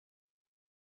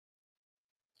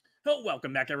Oh,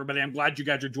 welcome back, everybody. I'm glad you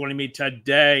guys are joining me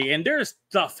today. And there's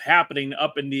stuff happening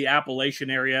up in the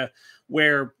Appalachian area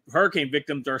where hurricane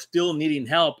victims are still needing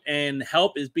help, and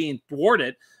help is being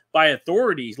thwarted by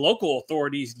authorities, local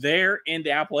authorities there in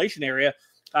the Appalachian area,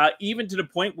 even to the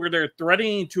point where they're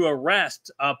threatening to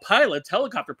arrest pilots,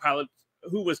 helicopter pilots,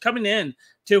 who was coming in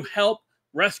to help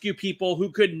rescue people who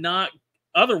could not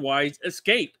otherwise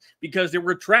escape because they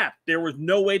were trapped. There was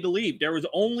no way to leave. There was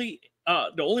only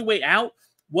the only way out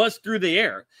was through the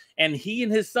air. And he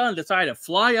and his son decided to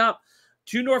fly up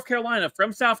to North Carolina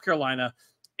from South Carolina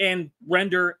and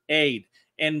render aid.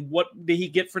 And what did he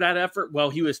get for that effort? Well,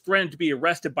 he was threatened to be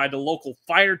arrested by the local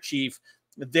fire chief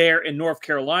there in North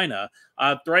Carolina,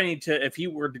 threatening to, if he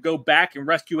were to go back and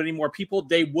rescue any more people,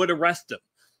 they would arrest him.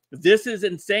 This is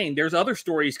insane. There's other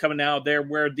stories coming out there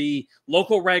where the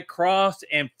local Red Cross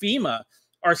and FEMA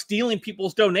are stealing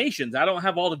people's donations. I don't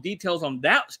have all the details on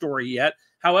that story yet.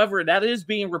 However, that is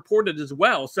being reported as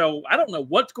well. So I don't know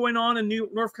what's going on in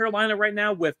North Carolina right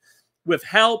now with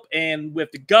help and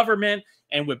with the government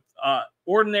and with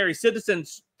ordinary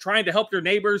citizens trying to help their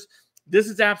neighbors. This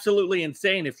is absolutely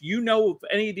insane. If you know of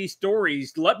any of these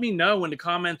stories, let me know in the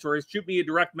comments or shoot me a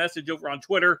direct message over on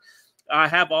Twitter. I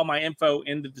have all my info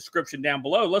in the description down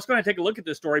below. Let's go ahead and take a look at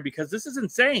this story because this is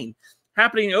insane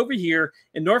happening over here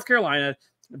in North Carolina.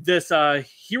 This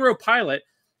hero pilot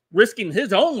risking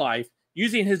his own life,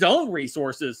 using his own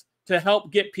resources to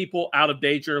help get people out of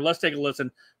danger. Let's take a listen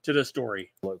to this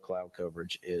story. Low cloud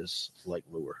coverage is Lake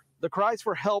Lure. The cries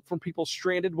for help from people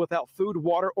stranded without food,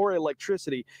 water, or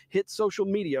electricity hit social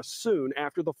media soon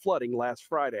after the flooding last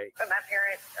Friday. But my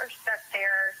parents are stuck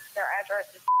there. Their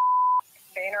address is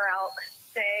Banner Elk.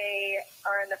 They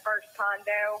are in the first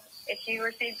condo. If you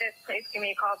receive this, please give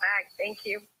me a call back. Thank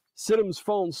you. Sidham's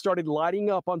phone started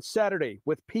lighting up on Saturday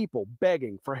with people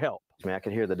begging for help. I mean, I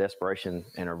could hear the desperation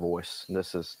in her voice.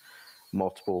 This is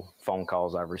multiple phone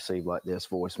calls I've received like this,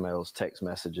 voicemails, text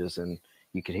messages, and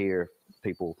you could hear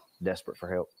people desperate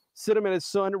for help. Sidham and his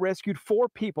son rescued 4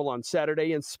 people on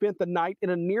Saturday and spent the night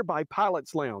in a nearby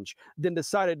pilot's lounge, then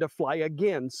decided to fly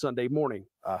again Sunday morning.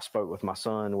 I spoke with my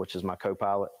son, which is my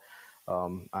co-pilot.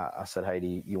 I said, hey,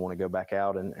 do you want to go back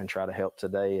out and try to help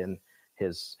today? And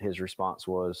his response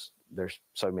was, there's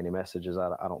so many messages,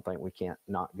 I don't think we can't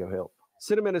not go help.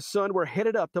 Sidham and his son were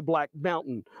headed up to Black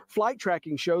Mountain. Flight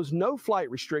tracking shows no flight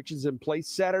restrictions in place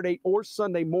Saturday or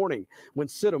Sunday morning when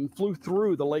Sidham flew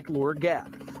through the Lake Lure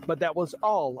Gap. But that was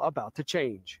all about to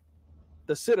change.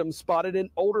 The Sidham spotted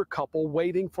an older couple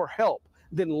waving for help,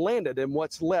 then landed in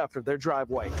what's left of their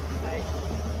driveway. Hey,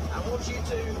 I want you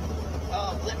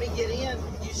to let me get in.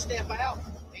 You step out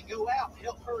and go out,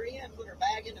 help her in, put her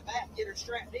bag in the back, get her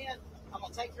strapped in. I'm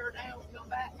going to take her down, come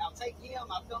back. I'll take him,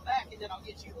 I'll come back, and then I'll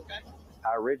get you, okay?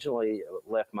 I originally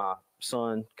left my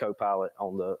son, co-pilot,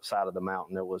 on the side of the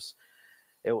mountain. It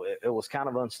was kind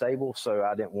of unstable, so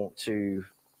I didn't want to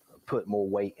put more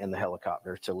weight in the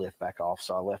helicopter to lift back off.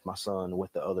 So I left my son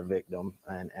with the other victim,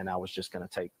 and I was just going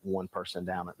to take one person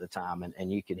down at the time.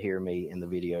 And you could hear me in the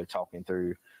video talking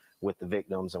through with the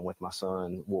victims and with my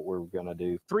son what we're going to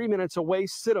do. 3 minutes away,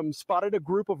 Sidham spotted a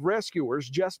group of rescuers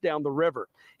just down the river.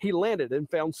 He landed and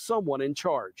found someone in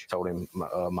charge. Told him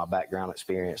my background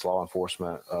experience, law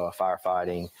enforcement,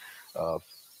 firefighting,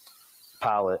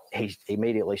 pilot. He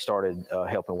immediately started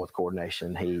helping with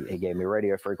coordination. He gave me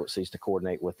radio frequencies to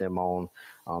coordinate with them on,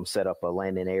 set up a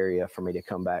landing area for me to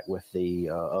come back with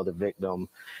the other victim.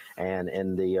 And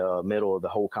in the middle of the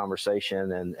whole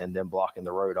conversation and then blocking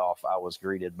the road off, I was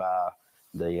greeted by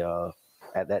the,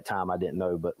 at that time I didn't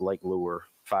know, but Lake Lure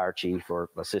fire chief or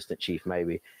assistant chief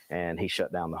maybe, and he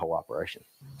shut down the whole operation.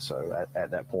 So at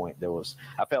that point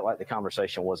I felt like the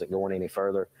conversation wasn't going any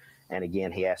further. And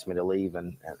again, he asked me to leave,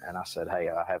 and I said, hey,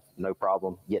 I have no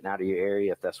problem getting out of your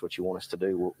area. If that's what you want us to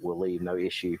do, we'll leave, no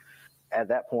issue. At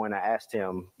that point, I asked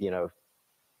him,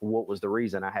 what was the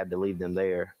reason I had to leave them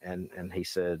there? And he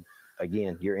said,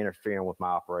 again, you're interfering with my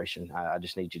operation. I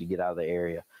just need you to get out of the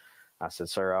area. I said,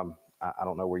 sir, I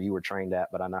don't know where you were trained at,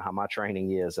 but I know how my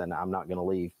training is, and I'm not going to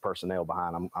leave personnel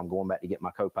behind. I'm going back to get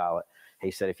my co-pilot.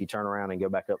 He said, if you turn around and go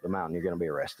back up the mountain, you're going to be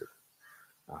arrested.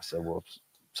 I said, well,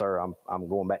 sir, I'm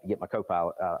going back to get my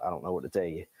co-pilot. I don't know what to tell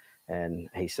you. And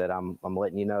he said, I'm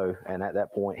letting you know. And at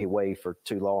that point, he waved for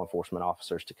 2 law enforcement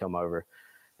officers to come over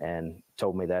and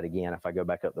told me that again, if I go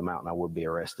back up the mountain, I would be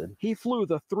arrested. He flew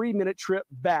the 3-minute trip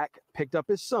back, picked up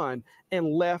his son,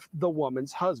 and left the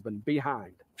woman's husband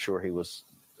behind. Sure, he was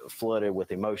flooded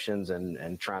with emotions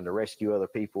and trying to rescue other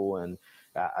people and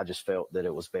I just felt that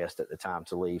it was best at the time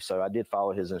to leave. So I did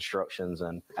follow his instructions,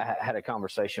 and I had a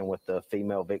conversation with the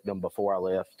female victim before I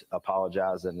left,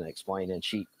 apologizing and explaining.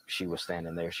 She was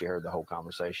standing there. She heard the whole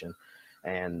conversation,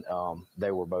 and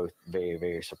they were both very,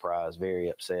 very surprised, very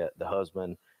upset. The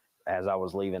husband, as I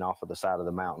was leaving off of the side of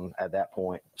the mountain at that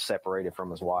point, separated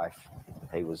from his wife,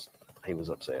 he was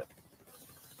upset.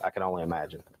 I can only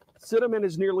imagine. Sidham and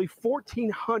his nearly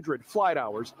 1,400 flight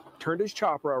hours turned his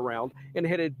chopper around and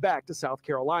headed back to South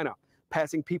Carolina,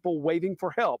 passing people waving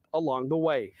for help along the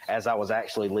way. As I was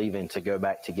actually leaving to go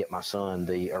back to get my son,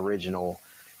 the original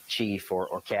chief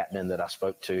or captain that I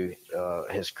spoke to,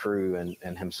 his crew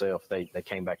and himself, they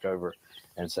came back over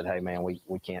and said, "Hey, man,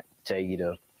 we can't tell you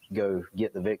to go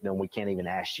get the victim. We can't even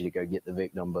ask you to go get the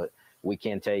victim, but we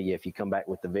can tell you if you come back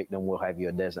with the victim, we'll have you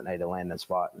a designated landing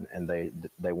spot, and they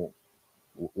won't.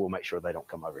 We'll make sure they don't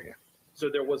come over here." So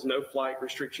there was no flight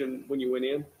restriction when you went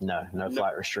in? No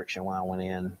flight restriction when I went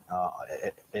in.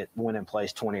 It went in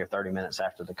place 20 or 30 minutes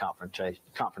after the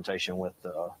confrontation with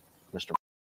Mr.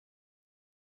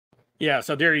 Yeah,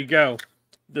 so there you go.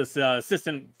 This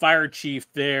assistant fire chief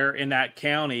there in that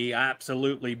county,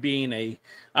 absolutely being I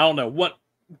don't know what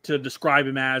to describe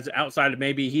him as, outside of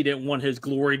maybe he didn't want his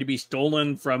glory to be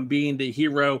stolen from being the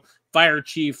hero fire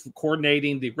chief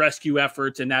coordinating the rescue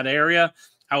efforts in that area.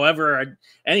 However,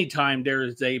 anytime there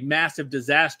is a massive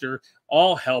disaster,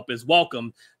 all help is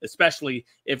welcome, especially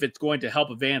if it's going to help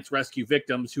advance rescue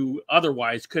victims who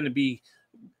otherwise couldn't be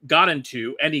gotten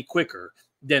to any quicker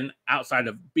than outside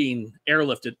of being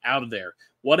airlifted out of there.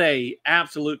 What a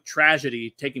absolute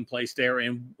tragedy taking place there,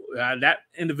 and that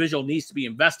individual needs to be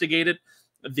investigated.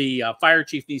 The fire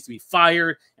chief needs to be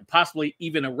fired and possibly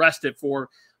even arrested for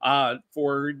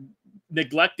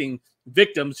neglecting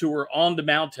victims who were on the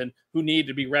mountain who needed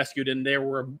to be rescued, and there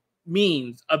were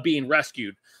means of being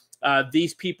rescued.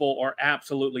 These people are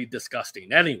absolutely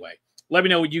disgusting. Anyway, let me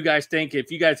know what you guys think.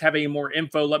 If you guys have any more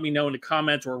info, let me know in the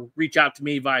comments or reach out to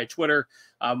me via Twitter.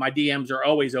 My DMs are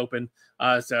always open,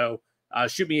 so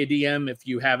shoot me a DM if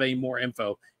you have any more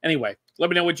info. Anyway, let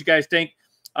me know what you guys think.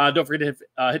 Don't forget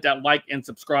to hit that like and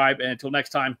subscribe. And until next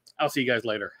time, I'll see you guys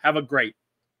later. Have a great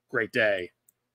day.